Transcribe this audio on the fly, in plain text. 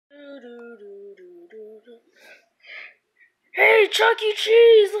Chuck E.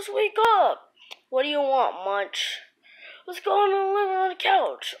 Cheese, let's wake up. What do you want, Munch? Let's go in and live on the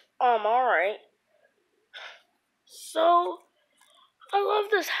couch. Alright. So, I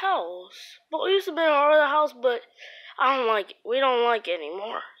love this house. But we used to be in our other house, but I don't like it. We don't like it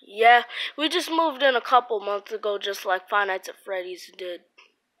anymore. Yeah, we just moved in a couple months ago, just like Five Nights at Freddy's did.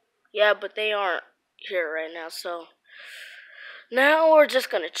 Yeah, but they aren't here right now, so now we're just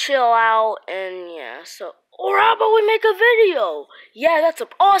gonna chill out and yeah, so or how about we make a video? Yeah, that's an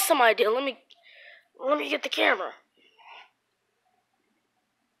awesome idea. Let me get the camera.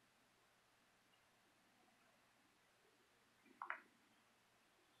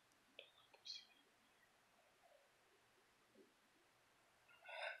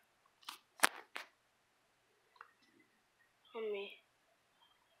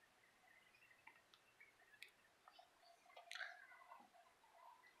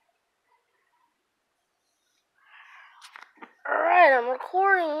 Alright, I'm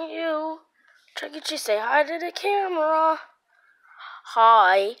recording you. Chuck E. Cheese, say hi to the camera.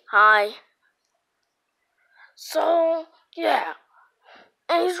 Hi. So, yeah.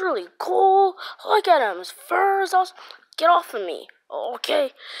 And he's really cool. Look at him, his fur is awesome. Get off of me,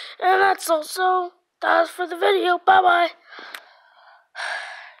 okay? And that's also, that's for the video. Bye-bye.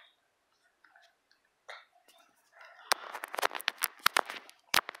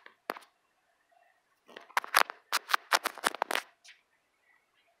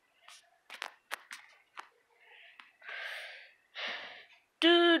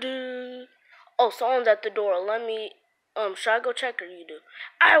 Doo-doo. Oh, someone's at the door. Let me, should I go check or you do?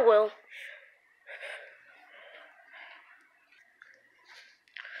 I will.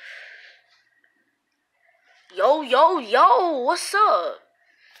 Yo, what's up?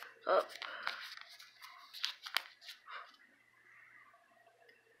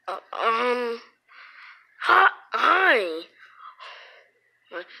 Hi.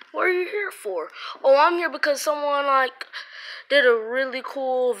 What are you here for? Oh, I'm here because someone, did a really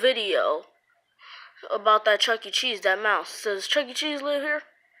cool video about that Chuck E. Cheese, that mouse. Does Chuck E. Cheese live here?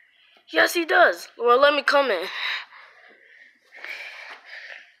 Yes, he does. Well, let me come in.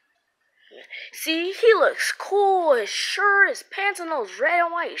 See, he looks cool. His shirt, his pants, and those red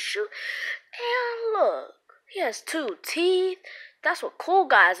and white shoes. And look, he has 2 teeth. That's what cool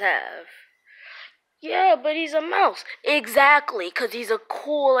guys have. Yeah, but he's a mouse. Exactly, because he's a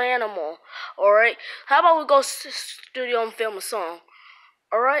cool animal. Alright? How about we go to the studio and film a song?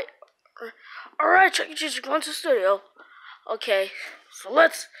 Alright? Alright, Chuck E. Cheese, you're going to the studio. Okay, so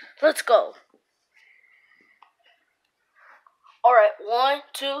let's go. Alright, 1,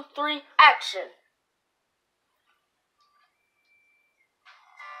 2, 3, action.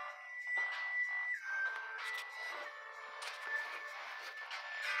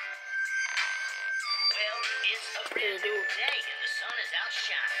 Well, it's a brand new day and the sun is out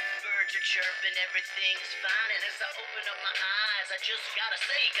shining. Birds are chirping, everything's fine. And as I open up my eyes, I just gotta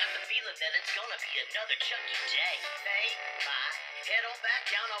say, got the feeling that it's gonna be another Chuck E. day. Lay my head on back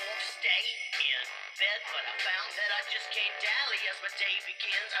down, I won't stay in bed, but I found that I just can't dally as my day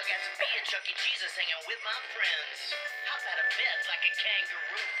begins. I got to be at Chuck E. Cheese's hanging with my friends. Hop out of bed like a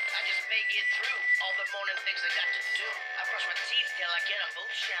kangaroo. I just make it through all the morning things I got to do. I brush my teeth till I get them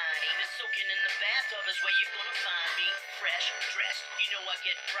both shiny. Even soaking in the bathtub is where you're gonna find me. Fresh dressed, you know I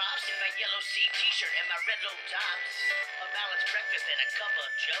get props in my yellow C t-shirt and my red low tops. A balanced breakfast and a cup of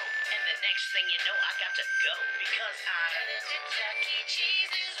joe. And the next thing you know, I got to go because I'm headed to Chuck E.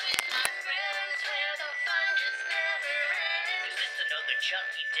 Cheese's with my friends where the fun just never ends. 'Cause it's another Chuck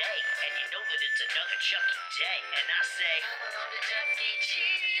E. day, and you know that it's another Chuck E. day. And I say, come along to Chuck E.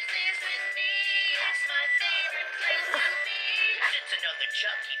 Cheese's with me. It's my favorite place to be. 'Cause it's another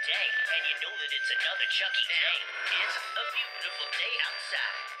Chuck E. day, and you know that it's another Chuck E. day. It's a beautiful day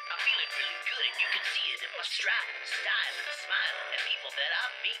outside. I'm feeling really good, and you can see it in my stride, style, and smile, and people that I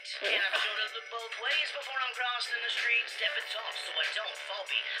meet. And I'm sure to look both ways before I'm crossing the street, stepping tall so I don't fall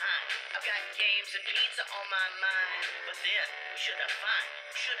behind. I've got games and pizza on my mind, but then who should I find?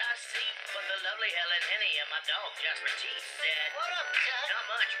 Who should I see? But the lovely Helen Henny and my dog Jasper T said, what up, Chuck? Not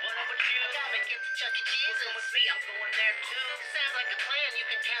much. What up with you? Gotta get to Chuck E. Cheese. Come with me. I'm going there too. Sounds like a plan. You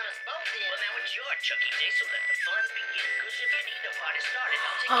can count us both in. Well, now it's your Chuck E. Day, so let the fun begin. 'Cause if you need a party started,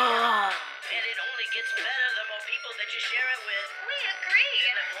 I'll take it. And it only gets better the more people that you share it with. We agree.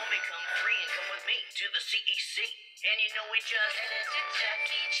 And let homie come free and come with me to the CEC. And you know we just headed to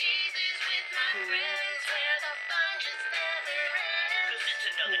Chuck E. Cheese's with my friends where the fun just never ends. 'Cause it's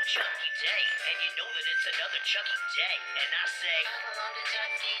another Chuck E. day, and you know that it's another Chuck E. day. And I say, come along to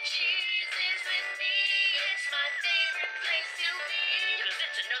Chuck E. Cheese's with me. It's my favorite place to be. 'Cause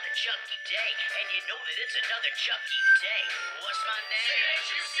it's another Chucky Day, and you know that it's another Chucky Day. What's my name?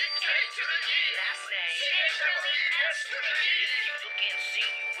 C-H-U-C-K to the E. Last name? C-H-O-E-S to the E. If you look and see,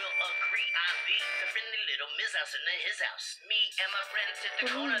 you will agree I be the friendly little Miss House in his house. Me and my friends hit the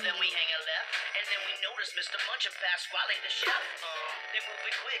corner, then we hang a left, and then we notice Mr. Munch and Pasquale the chef. They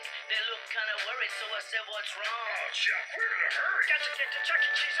moving quick, they look kind of worried, so I said, what's wrong? Oh, Chuck, we're in a hurry. Got to get to Chuck E.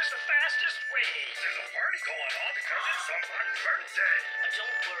 Cheese's the fastest way. There's a party going on because it's someone's birthday.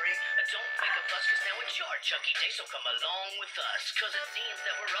 Don't worry, don't make a fuss, cause now it's your Chucky Day, so come along with us. Cause it seems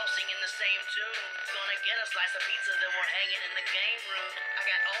that we're all singing the same tune. Gonna get a slice of pizza, then we're hanging in the game room. I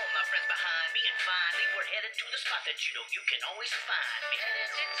got all my friends behind me, and finally we're headed to the spot that you know you can always find me.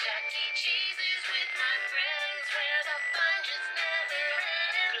 Headed to Chuck E. Cheese's with my friends, where the fun just never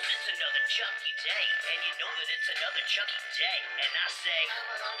ends. Cause it's another Chucky Day, and you know that it's another Chucky Day. And I say, Come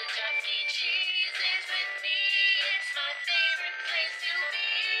along to Chuck E. Cheese's with me, it's my favorite place to be.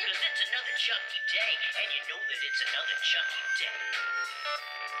 cause it's another Chucky Day, and you know that it's another Chucky Day.